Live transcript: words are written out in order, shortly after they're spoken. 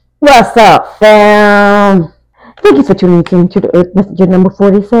What's up, fam? Thank you for tuning in to the Earth Messenger number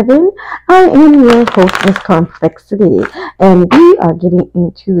 47. I am your host, Miss Complexity, and we are getting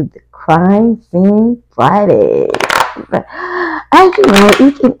into the Crime Scene Friday. As you know,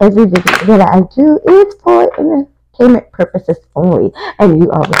 each and every video that I do is for entertainment purposes only, and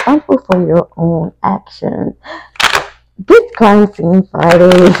you are responsible for your own actions. This Crime Scene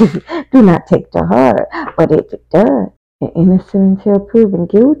Friday do not take to heart, but if it does, innocent until proven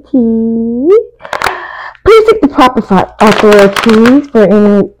guilty. Please seek the proper authorities for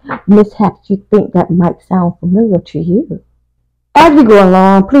any mishaps you think that might sound familiar to you. As we go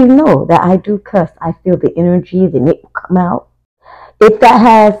along, please know that I do cuss. I feel the energies and it will come out. If that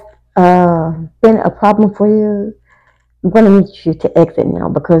has been a problem for you, I'm going to need you to exit now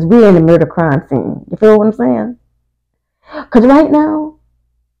because we're in the murder crime scene. You feel what I'm saying? Because right now,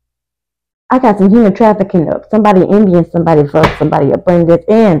 I got some human trafficking up. Somebody Indian, somebody fucked somebody up, bring this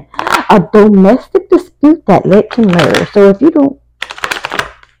in. A domestic dispute that led to murder. So if you don't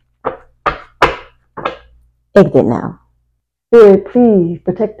exit now. Spirit, please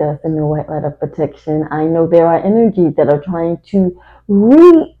protect us in the white light of protection. I know there are energies that are trying to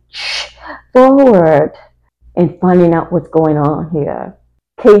reach forward and finding out what's going on here.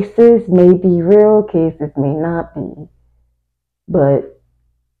 Cases may be real, cases may not be. But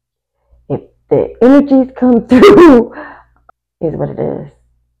if the energies come through, is what it is.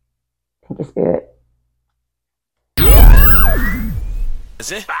 Thank you, Spirit.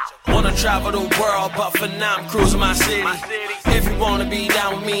 Is it? Wanna travel the world, but for now I'm cruising my city. If you wanna be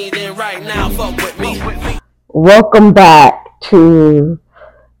down with me, then right now fuck with me. Welcome back to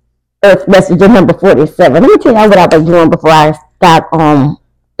Earth Messenger number 47. Let me tell y'all what I was doing before I got on.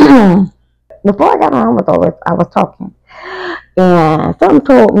 Before I got on with all this, I was talking. And something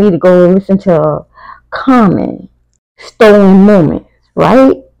told me to go listen to Common Stolen Moments,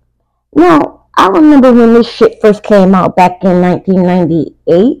 right? Now, I remember when this shit first came out back in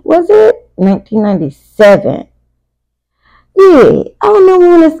 1998, was it? 1997. Yeah, I remember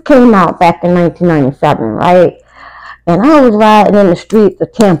when this came out back in 1997, right? And I was riding in the streets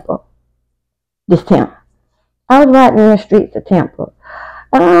of Tampa, this town. I was riding in the streets of Tampa.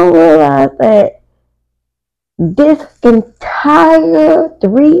 And I realized that this entire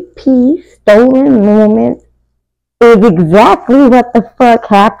 3-piece Stolen Moments is exactly what the fuck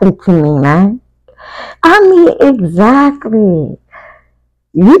happened to me, man. I mean, exactly.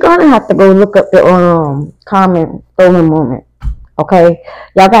 You're gonna have to go look up the Common Stolen Moment, okay?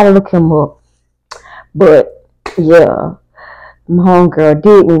 Y'all gotta look him up. But yeah, my homegirl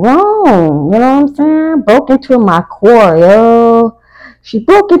did me wrong. You know what I'm saying? Broke into my core, yo. She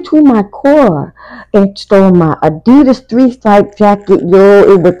broke into my core and stole my Adidas 3-stripe jacket,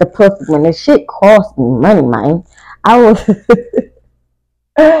 yo. It was the perfect one. The shit cost me money, man.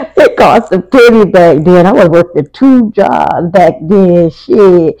 It cost a penny back then. I was working 2 jobs back then.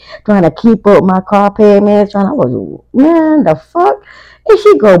 Shit. Trying to keep up my car payments. Man, the fuck? And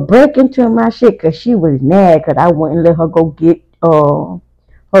she go break into my shit because she was mad because I wouldn't let her go get her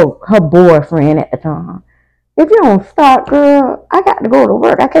boyfriend at the time. If you don't stop, girl, I got to go to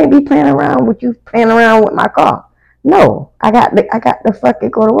work. I can't be playing around with you playing around with my car. No, I got to fucking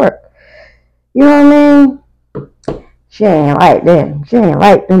go to work. You know what I mean? She ain't like them. She ain't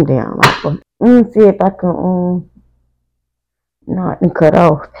like them damn rappers. Let me see if I can no, I can cut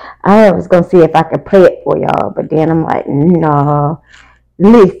off. I was gonna see if I could play it for y'all, but then I'm like, no.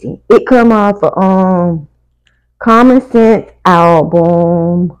 Listen, it come off of Common Sense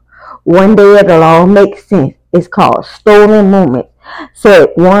album. One Day It'll All Make Sense. It's called Stolen Moments.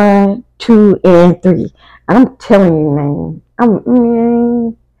 So 1, 2, and 3. I'm telling you,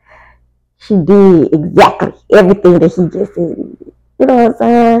 man. She did exactly everything that he just said. You know what I'm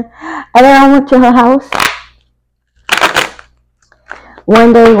saying? And then I went to her house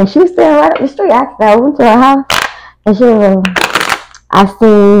one day when she was staying right up the street. I went to her house and I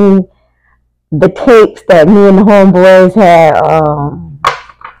seen the tapes that me and the homeboys had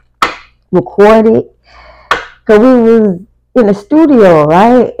recorded. Cause we was in the studio,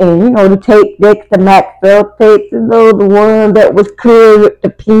 right? And you know the tape decks, the Maxwell tapes, the one that was clear with the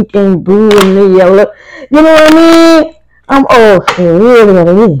pink and blue and the yellow. You know what I mean? I'm old school,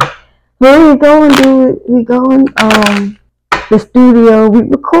 really. When we go and do it, we go in the studio, we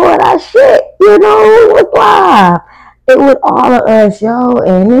record our shit, you know, it was live. It was all of us, yo,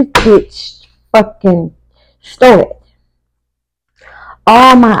 and this bitch fucking stole it.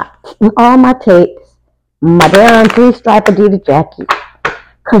 All my tapes, my damn 3-stripe Adidas jacket,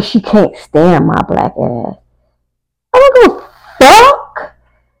 cause she can't stand my black ass. I don't go fuck.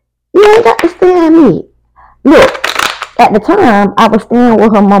 You ain't got to stand me. Look, At the time, I was staying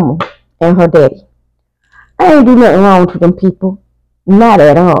with her mama and her daddy. I ain't do nothing wrong to them people. Not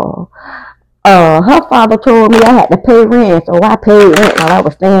at all. Her father told me I had to pay rent, so I paid rent while I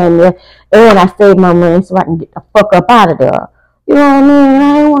was staying there, and I saved my money so I can get the fuck up out of there. You know what I mean?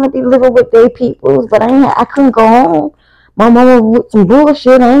 I didn't want to be living with their peoples, but I couldn't go home. My mama with some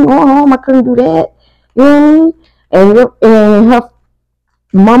bullshit. I ain't going home. I couldn't do that. You know what I mean? And her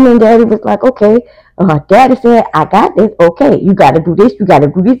mom and daddy was like, okay. Daddy said, I got this. Okay, you got to do this. You got to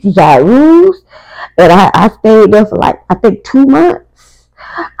do this. You got rules. And I stayed there for like, I think 2 months.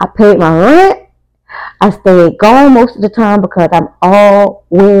 I paid my rent. I stayed gone most of the time because I'm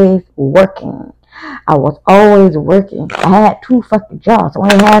always working. I was always working. I had 2 fucking jobs, so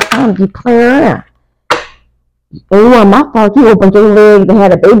I ain't had time to be playing around. It wasn't my fault you opened your legs and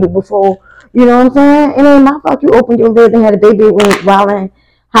had a baby before. You know what I'm saying? It ain't my fault you opened your legs and had a baby while in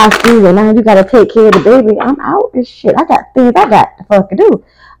high school, and now you gotta take care of the baby. I'm out this shit. I got things I got to fucking do.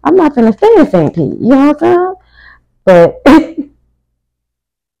 I'm not finna stay in St. Pete. You know what I'm saying? But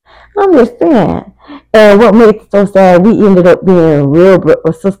I'm just saying. And what makes it so sad, we ended up being real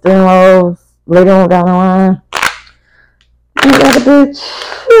sister-in-laws later on down the line. You got a bitch.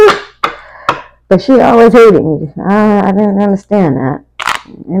 But she always hated me. I didn't understand that.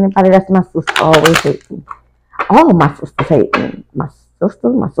 Anybody that's my sister always hates me. All my sisters hate me. My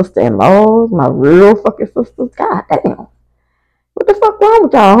sisters, my sister-in-laws, my real fucking sisters. God damn. What the fuck wrong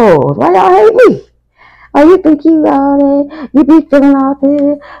with y'all hoes? Why y'all hate me? Oh, you think you all there? You be feeling all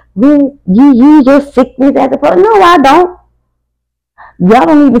there? You use your sickness as a problem? No, I don't. Y'all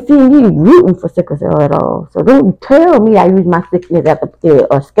don't even see me rooting for sickle cell at all. So don't tell me I use my sickness as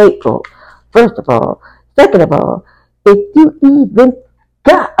a scapegoat. First of all. Second of all, if you even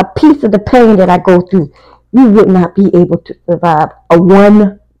got a piece of the pain that I go through, you would not be able to survive a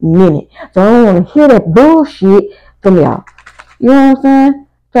 1 minute. So I don't want to hear that bullshit from y'all. You know what I'm saying?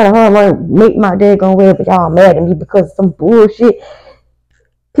 Try to hard make my day go away, but y'all mad at me because of some bullshit.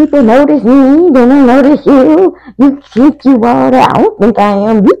 People notice me, they don't notice you. You think you all that. I don't think I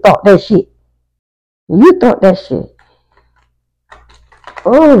am. You thought that shit. You thought that shit.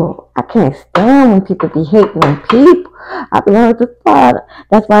 Oh, I can't stand when people be hating on people. I be on the spot.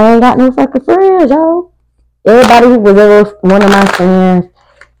 That's why I ain't got no fucking friends, yo. Everybody who was ever one of my friends,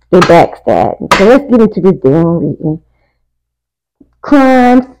 they backstabbed. So let's get into this damn reading.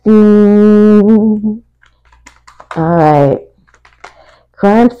 Crime scene. Alright.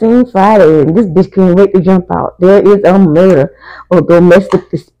 Crime scene Friday. This bitch couldn't wait to jump out. There is a murder or domestic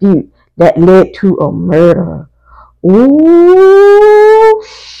dispute that led to a murder. Ooh,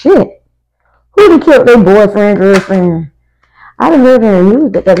 shit. Who done killed their boyfriend, girlfriend? I done heard in the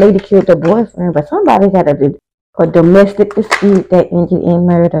news that lady killed her boyfriend, but somebody had a domestic dispute that ended in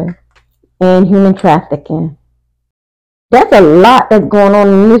murder and human trafficking. That's a lot that's going on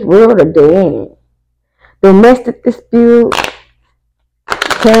in this world today, ain't it? Domestic dispute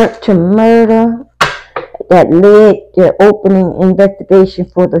turned to murder that led to opening investigation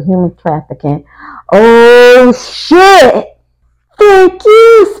for the human trafficking. Oh shit! Thank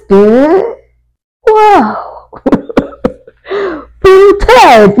you, Spirit. Wow.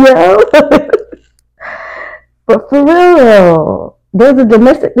 Brutal, yo. But for real, there's a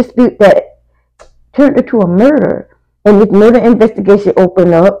domestic dispute that turned into a murder. And this murder investigation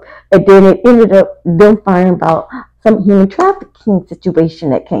opened up, and then it ended up them finding about some human trafficking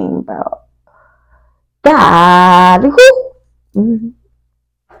situation that came about. God, mm-hmm.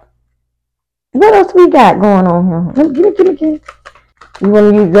 What else we got going on here? Give me. You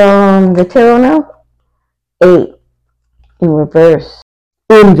want to use the tarot now? 8 in reverse.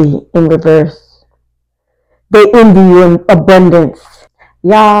 Envy in reverse. They envy you in abundance.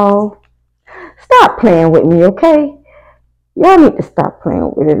 Y'all, stop playing with me, okay? Y'all need to stop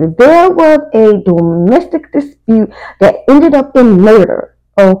playing with it. There was a domestic dispute that ended up in murder,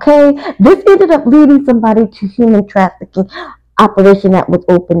 okay? This ended up leading somebody to human trafficking operation that was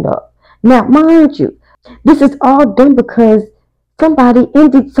opened up. Now, mind you, this is all done because somebody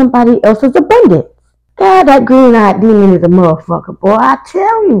ended somebody else's abundance. God, that green-eyed demon is a motherfucker, boy. I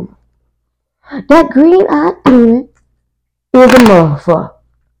tell you. That green-eyed demon is a motherfucker.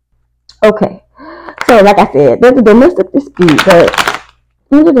 Okay. So, like I said, there's a domestic dispute that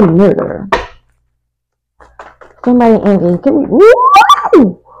ended in murder. Somebody ended.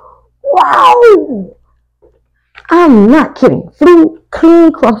 Wow! Wow! I'm not kidding. Flew clean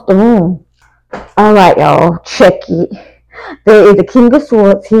across the room. Alright, y'all. Check it. There is a King of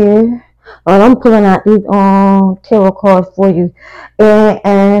Swords here. I'm pulling out these tarot cards for you,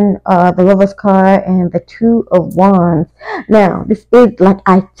 and the Lover's card and the Two of Wands. Now, this is, like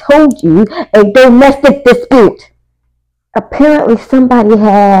I told you, a domestic dispute. apparently somebody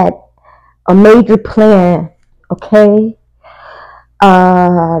had a major plan, okay?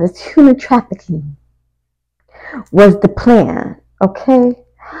 This human trafficking was the plan, okay?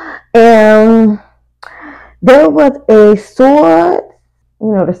 And there was a sword.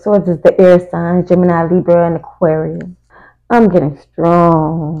 You know, the swords is the air signs, Gemini, Libra, and Aquarius. I'm getting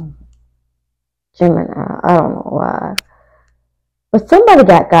strong. Gemini, I don't know why. But somebody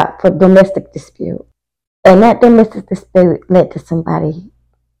got for domestic dispute. And that domestic dispute led to somebody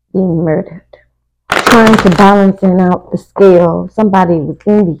being murdered. Trying to balancing out the scale, somebody was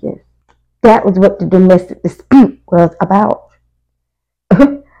envious. That was what the domestic dispute was about.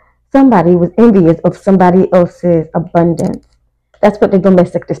 Somebody was envious of somebody else's abundance. That's what the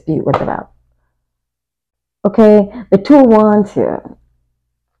domestic dispute was about. Okay, the 2 of Wands here.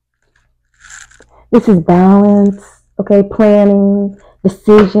 This is balance, okay, planning,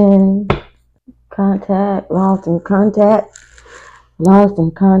 decision, contact, lost in contact. That's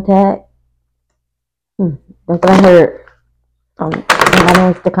what I heard. Somebody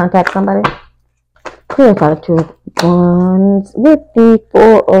wants to contact somebody. Clarify the 2 of Wands with the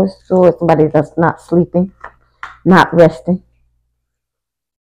 4 of Swords. Somebody that's not sleeping, not resting.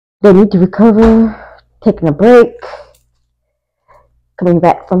 They need to recover, taking a break, coming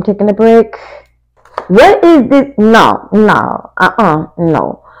back from taking a break. What is this? No.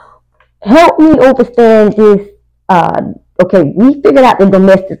 Help me understand this. Okay, we figured out the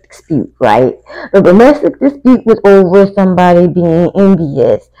domestic dispute, right? The domestic dispute was over somebody being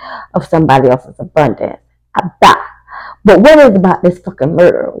envious of somebody else's abundance. But what is about this fucking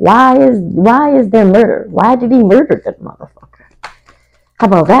murder? Why is there murder? Why did he murder that motherfucker? How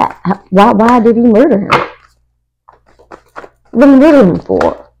about that? Why did he murder him? What did he murder him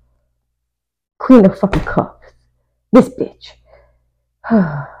for? Queen of fucking Cups. This bitch.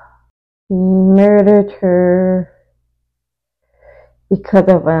 Murdered her because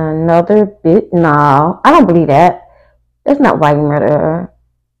of another bit. No, I don't believe that. That's not why he murdered her.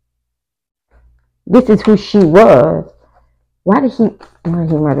 This is who she was. Why did he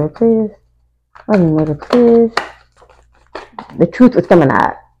murder her, please? Why did he murder her, please? The truth was coming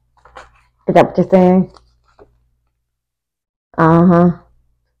out. Is that what you're saying? Her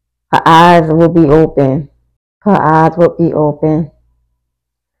eyes will be open. Her eyes will be open.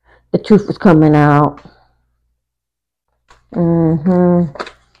 The truth was coming out.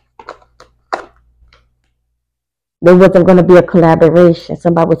 There wasn't going to be a collaboration.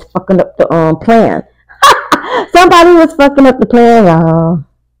 Somebody was fucking up the plan. Somebody was fucking up the plan, y'all.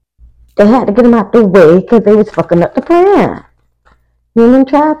 They had to get them out the way because they was fucking up the plan. Human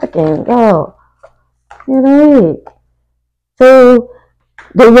trafficking, yo. You know. So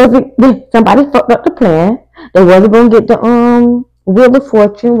somebody fucked up the plan. They wasn't gonna get the Wheel of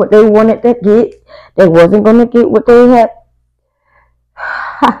Fortune, what they wanted to get. They wasn't gonna get what they had.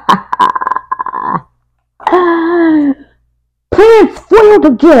 Plans foiled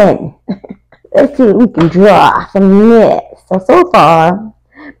again. Let's see if we can draw some myths. So far,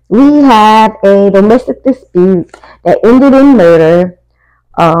 we have a domestic dispute that ended in murder,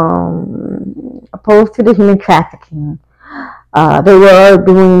 opposed to the human trafficking. They were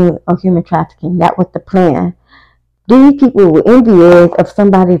doing a human trafficking. That was the plan. These people were envious of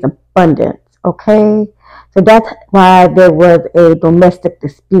somebody's abundance, okay? So that's why there was a domestic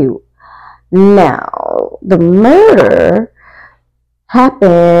dispute. Now, the murder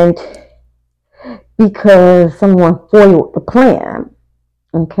happened because someone foiled the plan,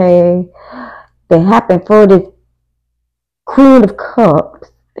 okay? They happened for this Queen of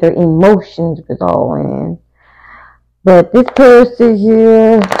Cups. Their emotions was all in. But this person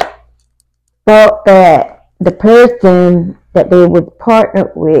here thought that the person that they would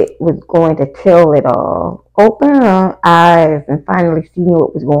partner with was going to tell it all. Open our eyes and finally see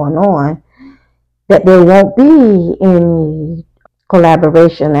what was going on. That there won't be any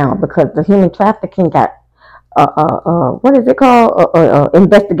collaboration now because the human trafficking got what is it called?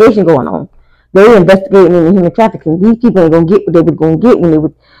 Investigation going on. They're investigating the human trafficking. These people ain't gonna get what they was gonna get when they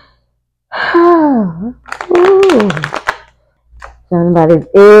was somebody's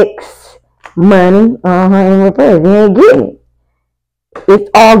ex money in reverse. They ain't getting it. It's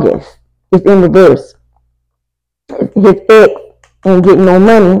August. It's in reverse. His ex ain't getting no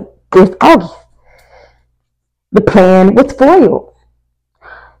money. It's August. The plan was foiled.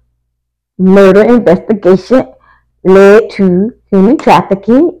 Murder investigation led to human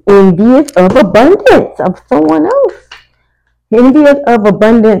trafficking, envious of abundance of someone else. Envious of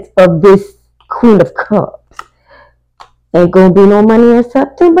abundance of this Queen of Cups. Ain't gonna be no money in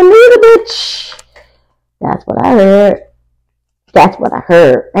September neither, bitch. That's what I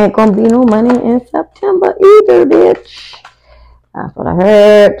heard. Ain't gonna be no money in September either, bitch. That's what I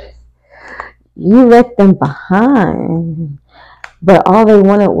heard. You left them behind. But all they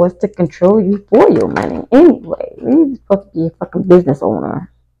wanted was to control you for your money. Anyway, you're supposed to be a fucking business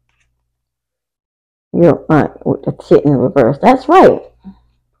owner. Your aunt with the tit in reverse. That's right.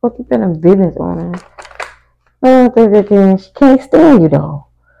 Supposed to be a business owner. She can't stand you though.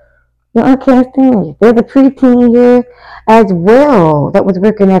 Your aunt can't stand you. There's a preteen here as well that was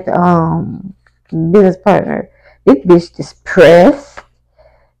working at the business partner. This bitch just pressed.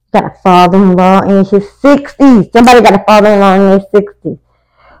 Got a father-in-law in his 60s. Somebody got a father-in-law in his 60s.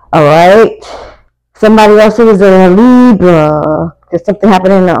 Alright? Somebody else who was a Libra. Did something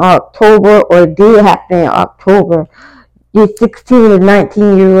happen in October or did happen in October. These 16 and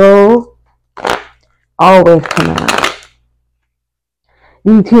 19-year-olds always come out.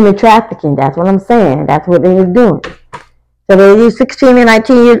 These human trafficking, that's what I'm saying. That's what they was doing. So these 16 and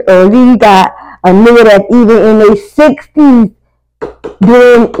 19 years old, you got a nigga that's even in their 60s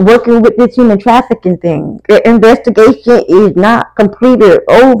working with this human trafficking thing. The investigation is not completed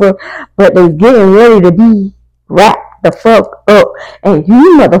over, but they're getting ready to be wrapped the fuck up. And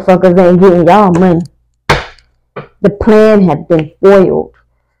you motherfuckers ain't getting y'all money. The plan has been foiled.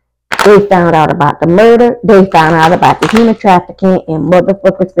 They found out about the murder. They found out about the human trafficking, and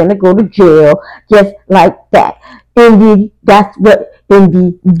motherfuckers finna go to jail just like that. Envy, that's what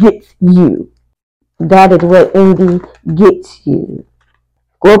envy gets you. That is what envy gets you.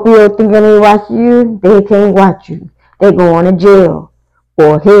 Scorpio thinking they watch you, they can't watch you. They going to jail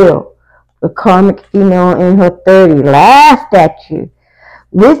or hell. The karmic female in her 30s laughed at you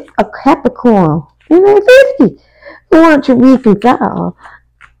with a Capricorn in her 50s. They wanted to reconcile.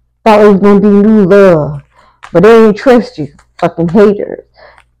 Thought it was going to be new love. But they didn't trust you. Fucking haters.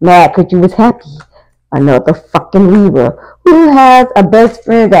 Mad because you was happy. Another fucking Libra who has a best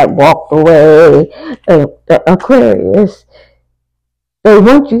friend that walked away. Aquarius. They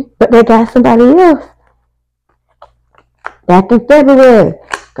want you, but they got somebody else. Back in February,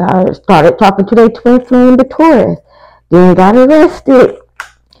 God started talking to their twin flame, the Taurus. Then got arrested.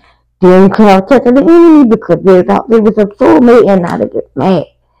 Then contacted the enemy because they thought they was a soulmate and now they get mad.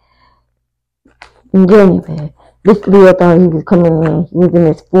 In January, this Leo thought he was coming in. He was in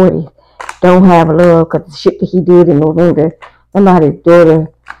his 40s. Don't have love because the shit that he did in November. Somebody's daughter,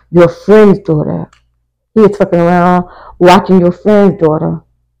 your friend's daughter. He was fucking around watching your friend's daughter.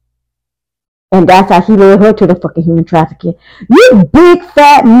 And that's how he led her to the fucking human trafficking. You big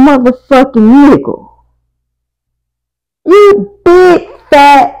fat motherfucking nigga. You big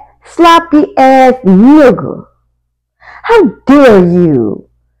fat sloppy ass nigga. How dare you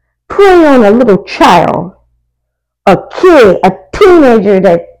prey on a little child, a kid, a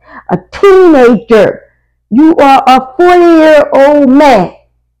teenager. You are a 40-year-old man.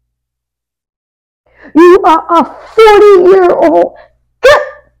 You are a 40-year-old. God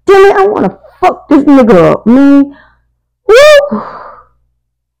damn it, I want to fuck this nigga up, man. Woo!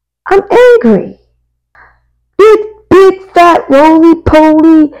 I'm angry. This big fat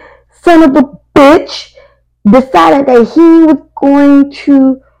roly-poly son of a bitch decided that he was going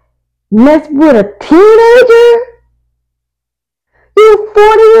to mess with a teenager. You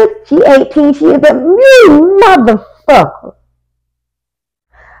 40, she 18, she is a new motherfucker.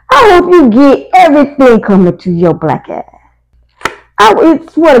 I hope you get everything coming to your black ass. I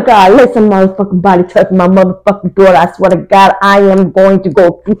swear to God, let some motherfucking body touch my motherfucking daughter. I swear to God, I am going to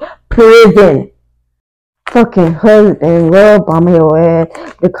go to prison. Fucking husband, love bombing your ass,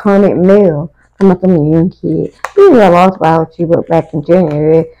 the karmic male. I'm not some young kid. We were lost about you, but back in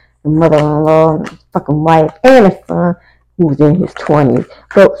January, the mother-in-law, fucking wife, and a son who was in his 20s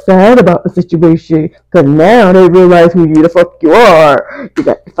felt sad about the situation because now they realize who you the fuck you are. You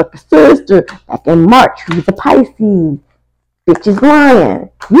got your fucking sister back in March who's a Pisces. Bitch is lying.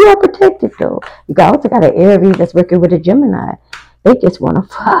 You are protected though. You also got an Aries that's working with a Gemini. They just want to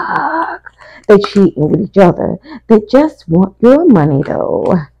fuck. They cheating with each other. They just want your money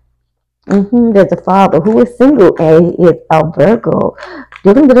though. There's a father who is single and is a Virgo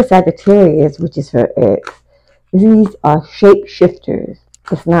dealing with a Sagittarius, which is her ex. These are shapeshifters.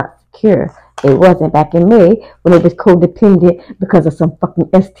 It's not secure. It wasn't back in May when it was codependent because of some fucking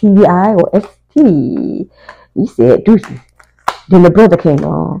STI or ST. You said deuces. Then the brother came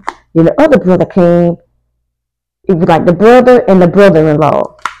along. Then the other brother came. It was like the brother and the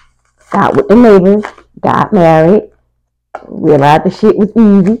brother-in-law. Got with the neighbors. Got married. Realized the shit was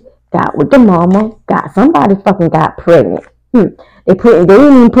easy. Got with the mama. Somebody fucking got pregnant. They didn't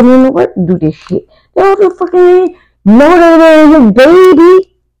even put in the work to do this shit. They also fucking know that it was his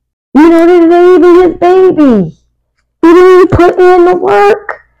baby. You know that it ain't even his baby. He didn't even put in the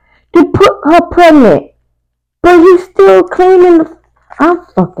work to put her pregnant. But you still claiming I'm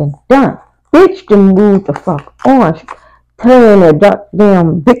fucking done. Bitch, to move the fuck on. Turn a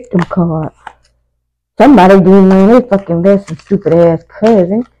goddamn victim card. Somebody didn't learn their fucking lesson, stupid ass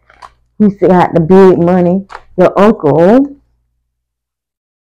cousin who got the big money. Your uncle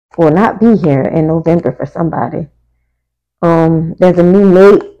will not be here in November for somebody. There's a new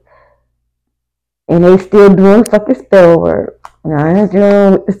mate, and they still doing fucking spell work. And I'm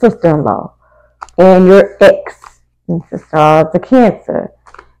dealing with the sister-in-law and your ex, and sister the cancer.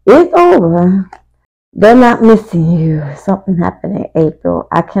 It's over. They're not missing you. Something happened in April.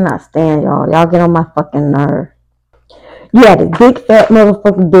 I cannot stand y'all. Y'all get on my fucking nerve. You had this big fat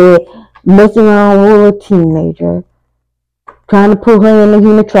motherfucker dead, messing around with a teenager, trying to put her in the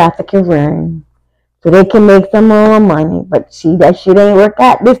human trafficking ring so they can make some more money. But see, that shit ain't work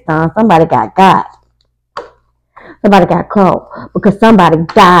out this time. Somebody got Somebody got caught because somebody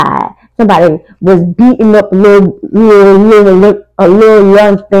died. Somebody was beating up a little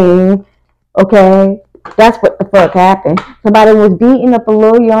young thing. Okay, that's what the fuck happened. Somebody was beating up a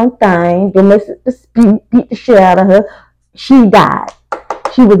little young thing. Domestic dispute, beat the shit out of her. She died.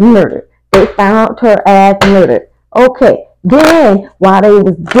 She was murdered. They found her ass murdered. Okay. Then, while they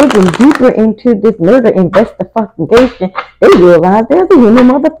was digging deeper into this murder investigation, they realized there's a human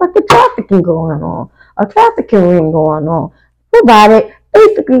motherfucking trafficking going on. A trafficking ring going on. Provided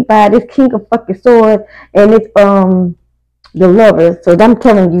basically by this king of fucking swords and it's the lovers. So I'm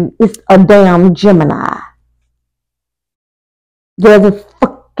telling you, it's a damn Gemini. There's a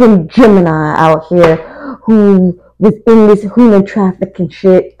fucking Gemini out here who was in this human trafficking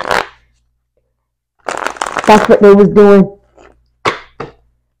shit. That's what they was doing.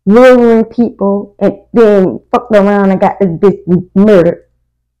 Murdering people and then fucked around and got this bitch murdered.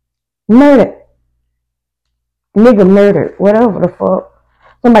 Murdered. Nigga murdered. Whatever the fuck.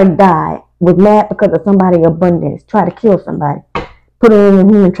 Somebody died. Was mad because of somebody's abundance. Tried to kill somebody. Put it in the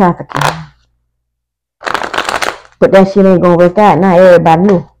human trafficking. But that shit ain't gonna work out. Now everybody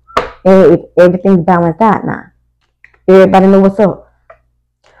knew. Everything's balanced out now. Everybody know what's up.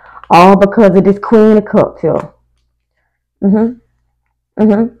 All because of this Queen of Cups here. Came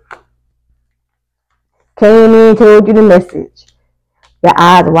in, told you the message. Your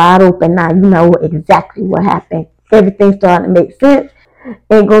eyes wide open now. You know exactly what happened. Everything starting to make sense.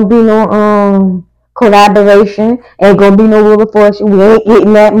 Ain't gonna be no collaboration. Ain't gonna be no Wheel of Fortune. We ain't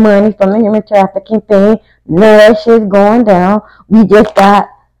getting that money from the human trafficking thing. None of that shit's going down. We just got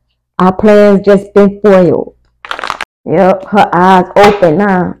our plans just been foiled. Yep, her eyes open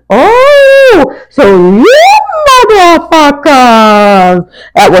now. Oh, so you motherfuckers.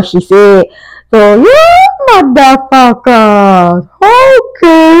 That's what she said. So you motherfuckers.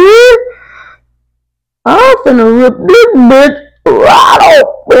 Okay. I'm finna rip this bitch right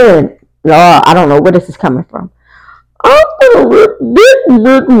open. Lord, I don't know where this is coming from. I'm finna rip this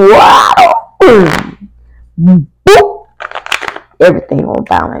bitch right open. Boop. Everything on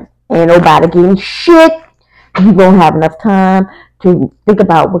balance. Ain't nobody getting shit. You gonna have enough time to think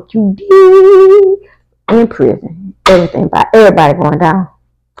about what you did in prison. Everybody going down.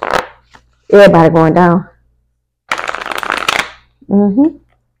 Everybody going down.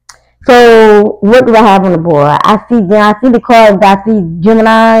 So what do I have on the board? I see the cards. I see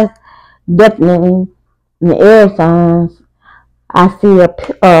Geminis, definitely in the air signs. I see a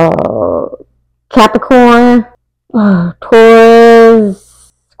Capricorn,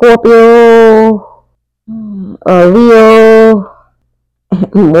 Taurus, Scorpio, Leo,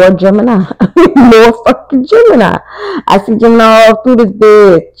 more Gemini, more fucking Gemini. I see Gemini all through this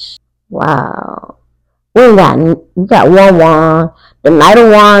bitch. Wow. We got one wand. The Knight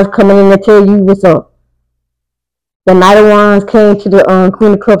of Wands coming in to tell you what's up. The Knight of Wands came to the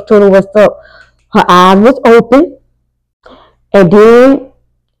Queen of Cups, told her what's up. Her eyes was open. And then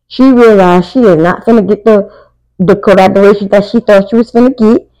she realized she is not finna get the collaboration that she thought she was finna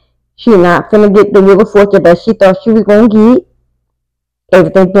get. She not finna get the Wheel of Fortune that she thought she was gonna get.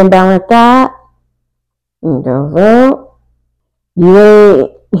 Everything's been balanced out. Well, you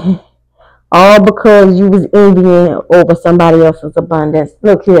ain't... all because you was envying over somebody else's abundance.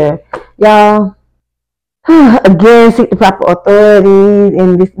 Look here, y'all. Again, seek the proper authorities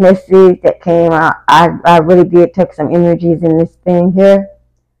in this message that came out. I really did take some energies in this thing here.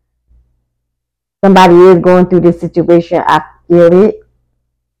 Somebody is going through this situation. I feel it.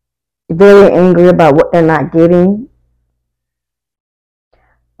 Very angry about what they're not getting.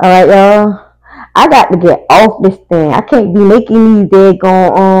 Alright, y'all. I got to get off this thing. I can't be making these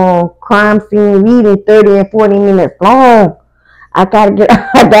daggone crime scene reading 30 and 40 minutes long. I gotta get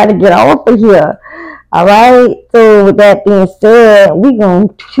off of here. Alright. So with that being said, we gonna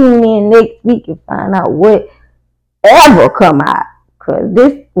tune in next week and find out what ever come out, because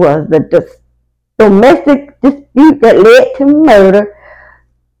this was the domestic dispute that led to murder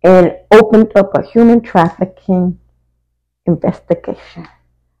and opened up a human trafficking investigation.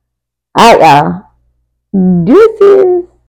 All right, y'all. This is